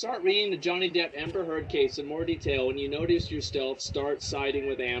 When you start reading the Johnny Depp Amber Heard case in more detail, and you notice yourself start siding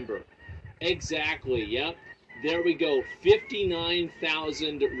with Amber. Exactly. Yep. There we go.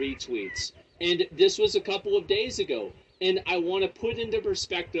 59,000 retweets, and this was a couple of days ago. And I want to put into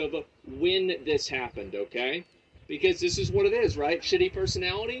perspective when this happened, okay? Because this is what it is, right? Shitty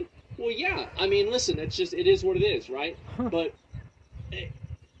personality? Well, yeah. I mean, listen, it is what it is, right? But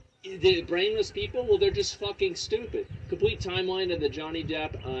the brainless people, well, they're just fucking stupid. Complete timeline of the Johnny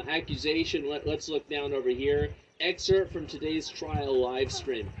Depp accusation. Let's look down over here. Excerpt from today's trial live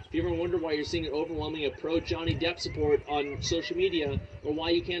stream. If you ever wonder why you're seeing an overwhelming of pro-Johnny Depp support on social media, or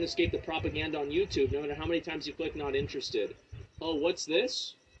why you can't escape the propaganda on YouTube, no matter how many times you click not interested. Oh, what's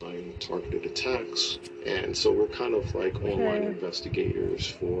this? Targeted attacks, and so we're kind of like online investigators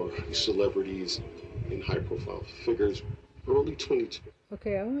for celebrities and high-profile figures. Early 22.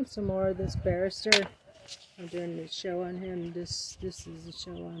 Okay, I want some more of this barrister. I'm doing a show on him. This is a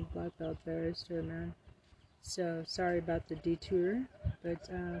show on black belt barrister, man. So sorry about the detour, but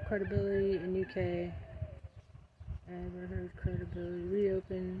credibility in UK. Ever heard credibility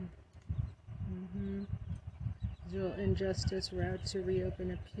reopen? Visual injustice route to reopen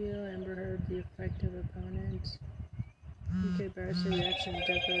appeal. Amber Heard the effective opponent. UK barrister reaction to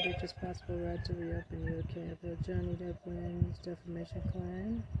Depp verdict as possible route to reopen UK appeal. Johnny Depp wins defamation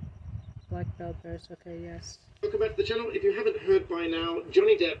claim. Black belt barrister. Okay, yes. Welcome back to the channel. If you haven't heard by now,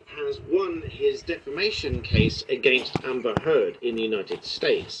 Johnny Depp has won his defamation case against Amber Heard in the United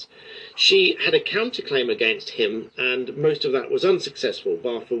States. She had a counterclaim against him, and most of that was unsuccessful,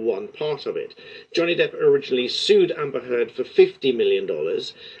 bar for one part of it. Johnny Depp originally sued Amber Heard for $50 million,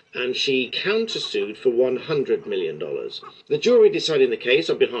 and she countersued for $100 million. The jury deciding the case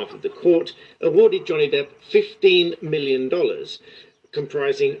on behalf of the court awarded Johnny Depp $15 million,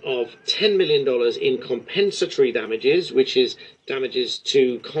 comprising of $10 million in compensatory damages, which is damages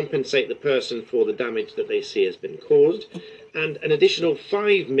to compensate the person for the damage that they see has been caused, and an additional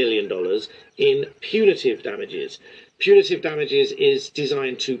 $5 million in punitive damages. Punitive damages is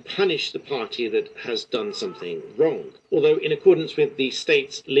designed to punish the party that has done something wrong. Although in accordance with the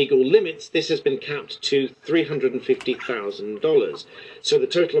state's legal limits, this has been capped to $350,000. So the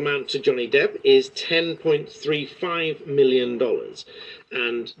total amount to Johnny Depp is $10.35 million.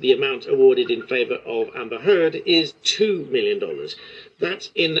 And the amount awarded in favour of Amber Heard is $2 million. That,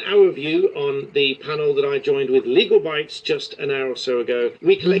 in our view, on the panel that I joined with Legal Bites just an hour or so ago,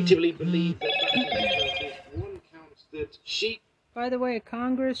 we collectively believe that is one count that she... By the way,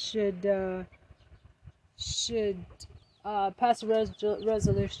 Congress should pass a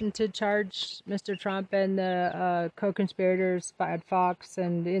resolution to charge Mr. Trump and the co-conspirators at Fox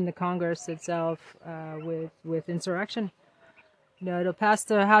and in the Congress itself with insurrection. You know, it'll pass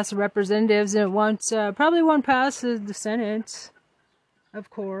the House of Representatives, and it won't probably won't pass the Senate, of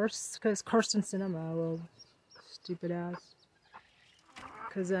course, because Kyrsten Sinema will, stupid ass,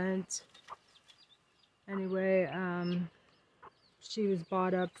 couldn't. Anyway, she was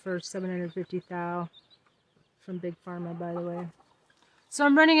bought up for $750,000 from Big Pharma, by the way. So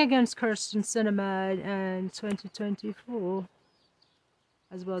I'm running against Kyrsten Sinema in 2024,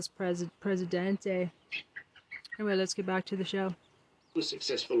 as well as Presidente. Anyway, let's get back to the show. Was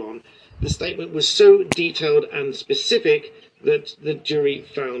successful on. The statement was so detailed and specific that the jury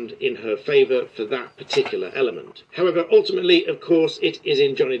found in her favour for that particular element. However, ultimately, of course, it is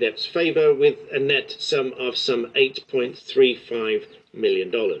in Johnny Depp's favour with a net sum of some $8.35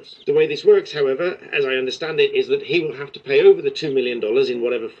 million. The way this works, however, as I understand it, is that he will have to pay over the $2 million in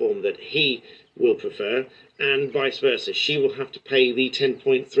whatever form that he will prefer, and vice versa. She will have to pay the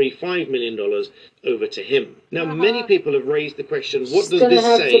 $10.35 million over to him. Now, many people have raised the question, what does this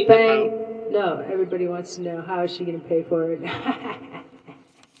say about... No, everybody wants to know, how is she going to pay for it?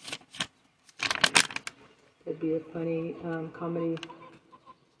 That'd be a funny comedy.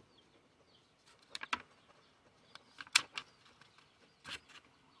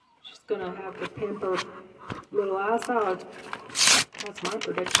 She's going to have to pimp her little ass out. That's my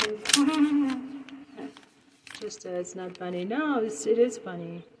prediction. Just it's not funny. No, it is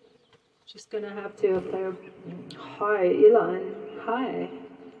funny. She's going to have to play. Hi, Elon. Hi.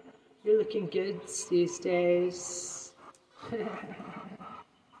 You're looking good these days.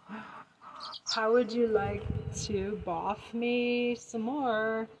 How would you like to boff me some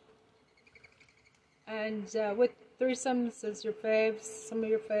more? And with threesomes as your faves, some of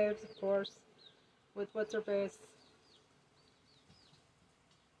your faves, of course. With what's her face?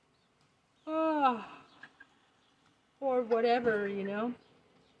 Oh, or whatever, you know.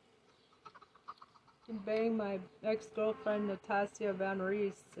 You can bang my ex-girlfriend Natasha Van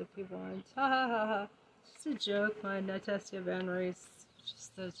Rees if you want. Ha ha ha ha. Just a joke, my Natasha Van Rees.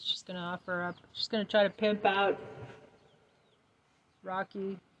 She's gonna offer up. She's gonna try to pimp out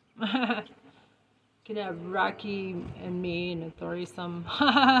Rocky. Can have Rocky and me in a threesome.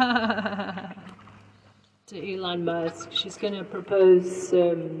 To Elon Musk. She's gonna propose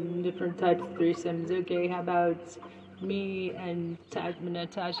different types of threesomes. Okay, how about me and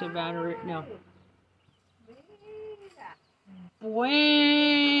Natasha Van Rees? No.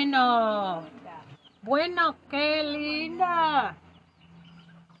 Bueno. Bueno, qué linda.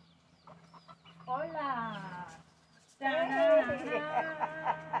 Hola.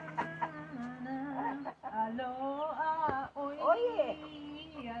 Aloha, oye.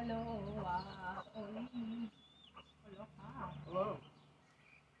 Aloha, oye. Hello.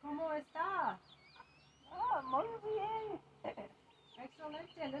 ¿Cómo está? Oh, muy bien.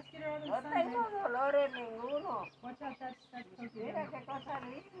 Excelente. Let's get her out of the No sun. tengo dolores ninguno. Watch out, that's Mira qué cosa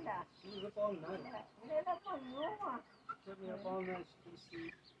linda. You look all night. Mira la pluma. Took me up all night to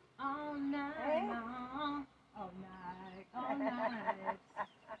see. all night long. All night, all night.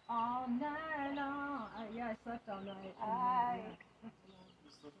 All night long. Yeah, I slept all night. Ay.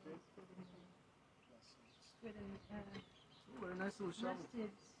 Good and Ooh, what a nice little shovel. rested.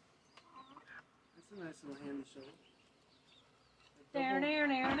 That's a nice little handy shovel. There.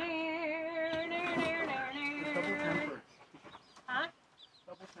 Double temper. Huh?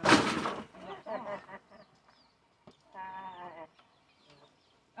 Double temper.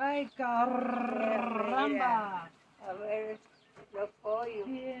 Ay, caramba. A ver, los pollos.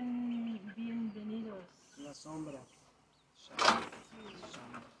 Bienvenidos. La sombra.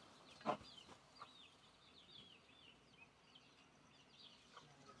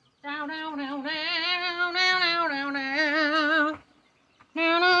 Down, down, down, down, down, down, down, down.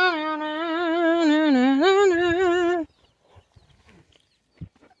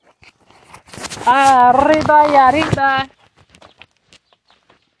 Arriba y arriba.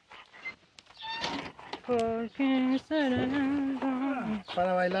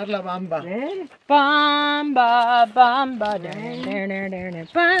 Para bailar la bamba. Bamba, bamba,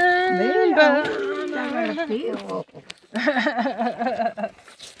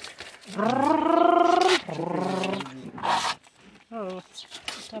 Oh,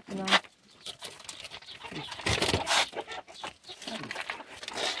 stop now.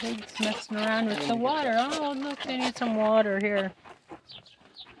 Pig's messing around with the water. Oh, look, they need some water here.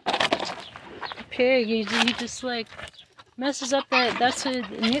 Pig, he just like messes up that.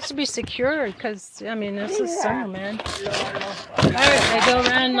 It needs to be secured because, I mean, this is summer, man. They go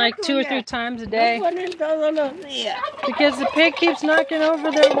around like 2 or 3 times a day because the pig keeps knocking over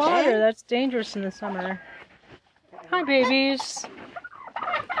their water. That's dangerous in the summer. Hi, babies.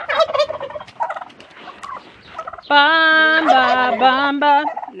 Bamba, bamba.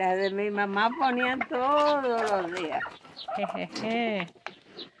 La de mi mamá ponían todos los días. Jejeje.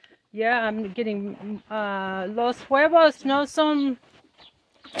 Yeah, I'm getting los huevos no son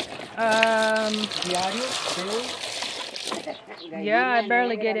yeah, I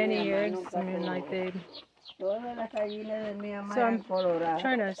barely get any eggs. I mean, like they. Todas las gallinas de mi mamá So I'm eran coloradas.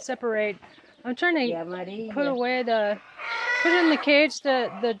 trying to separate. I'm trying Y to amarillas. put in the cage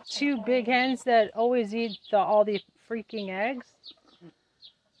the 2 big hens that always eat all the freaking eggs.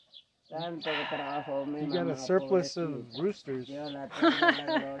 Tanto que trabajó mi You got mamá, a surplus of pobrecita. roosters. Dios la tenga en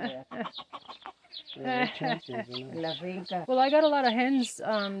la gloria. Yeah, they're champions, you know. En la finca. Well, I got a lot of hens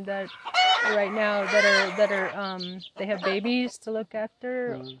that right now that are they have babies to look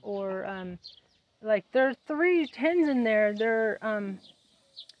after, or like there are 3 hens in there. There are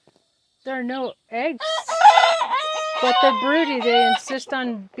no eggs, but they're broody. They insist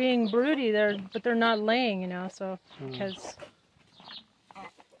on being broody. But they're not laying, you know. So because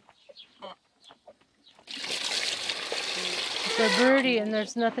they're broody and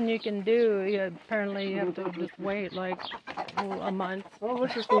there's nothing you can do. Apparently, you have to just wait like a month. Oh,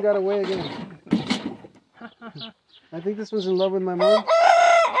 look, this one got away again. I think this one's in love with my mom.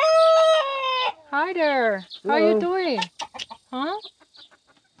 Hi there. How you doing? Huh?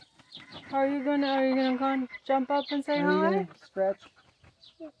 Are you gonna go and jump up and say hi? Scratch.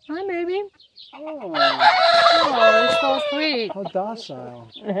 Hi, baby. Oh. Oh, it's so sweet. How docile.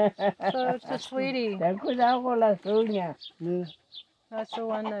 So it's a sweetie. Ten cuidado con las uñas. Yeah. That's the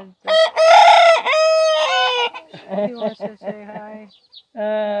one that he wants to say hi.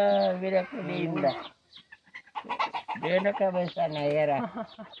 Ah, mira qué linda. Tiene una cabeza negra.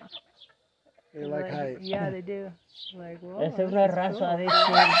 They like height. Yeah, they do. Like, whoa, Es una that's raza cool.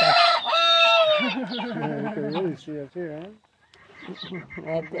 distinta. Yeah, you can really see up here, huh?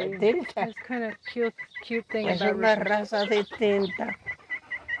 That's kind of cute thing Es about una roosters. raza distinta.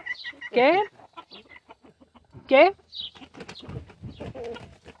 ¿Qué? ¿Qué?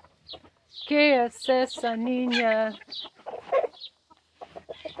 ¿Qué es esa niña?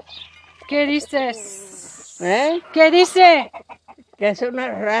 ¿Qué dices? ¿Eh? ¿Qué dice? Que es una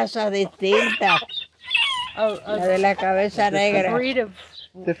raza distinta. La de la cabeza negra. Breed of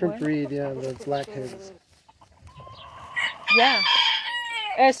Different breed, yeah, the blackheads. Yeah.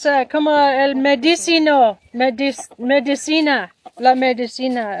 Es como el medicina, la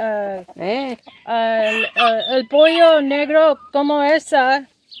medicina. El pollo negro como esa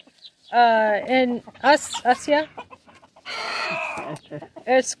en Asia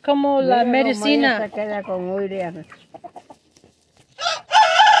es como la Mira cómo medicina. ella se queda con William.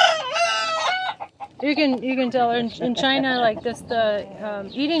 You can tell in China like this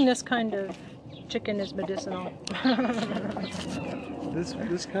eating this kind of chicken is medicinal.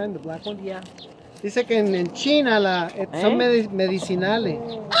 This kind, the black one? Yeah. Dice que en China son medicinales.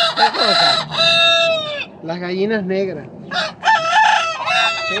 ¿Qué cosa? Las gallinas negras.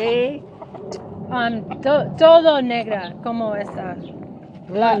 Sí. Todo negra como esta.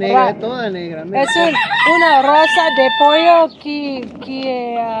 Toda negra, toda negra. Mira. Es una raza de pollo que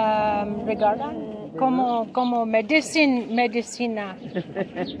regardan como medicina.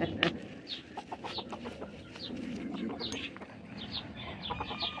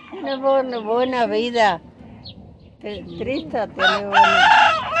 Tiene buena vida. Trista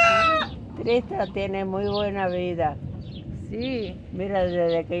tiene muy buena vida. Sí. Mira,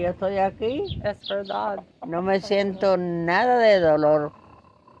 desde que yo estoy aquí, Es verdad. no me siento nada de dolor.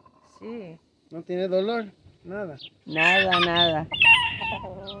 Sí. ¿No tiene dolor? Nada. Nada.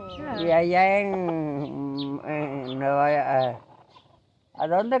 Y allá en Nueva York, ¿a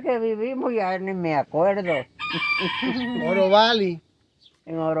dónde que vivimos? Ya ni me acuerdo. Oro Valley.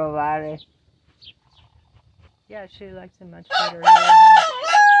 En Oro Valley. Yeah, she likes it much better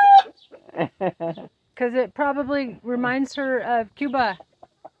here. Because it probably reminds her of Cuba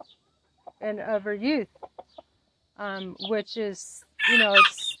and of her youth, which is,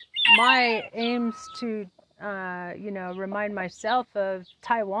 it's my aims to, remind myself of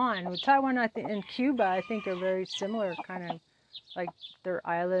Taiwan. With Taiwan, I think, and Cuba, I think are very similar, kind of like they're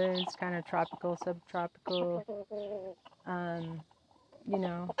islands, kind of tropical, subtropical,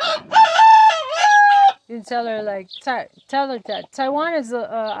 You tell her tell her that Taiwan is,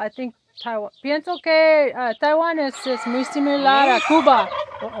 I think Taiwan. Pienso que Taiwan es muy similar a Cuba.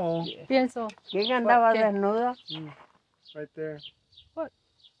 Uh-oh. Pienso. ¿Quién andaba desnuda? Right there. What?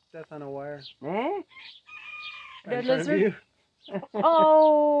 Death on a wire. ¿Eh? The lizard?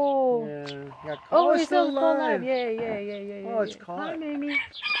 Oh. Yeah. Oh, he's still alive. Yeah. Oh, it's caught. Hi, baby.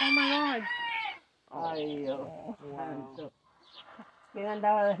 Oh my God. Ay, Dios santo. ¿Quién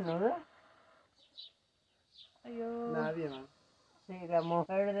andaba desnuda? Adiós. Nadie más. Sí, la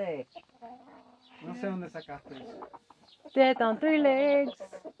mujer de... No sé dónde sacaste eso. Death on 3 legs.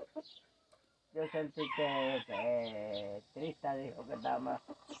 Yo sentí que Trista dijo que estaba...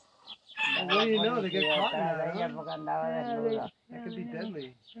 Well, what do you know? They get caught in that, ella huh? porque andaba desnuda. That could be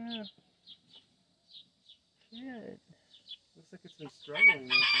deadly. Yeah. Shit. Looks like it's been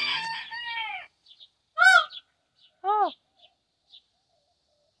struggling. Oh.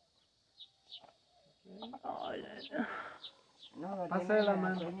 Oh, No, Pásale la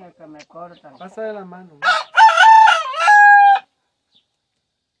mano. uñas que me cortan. Pásale la mano.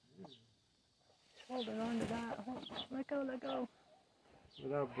 Holding on to that. Let go, let go.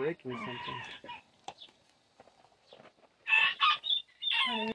 Without breaking something.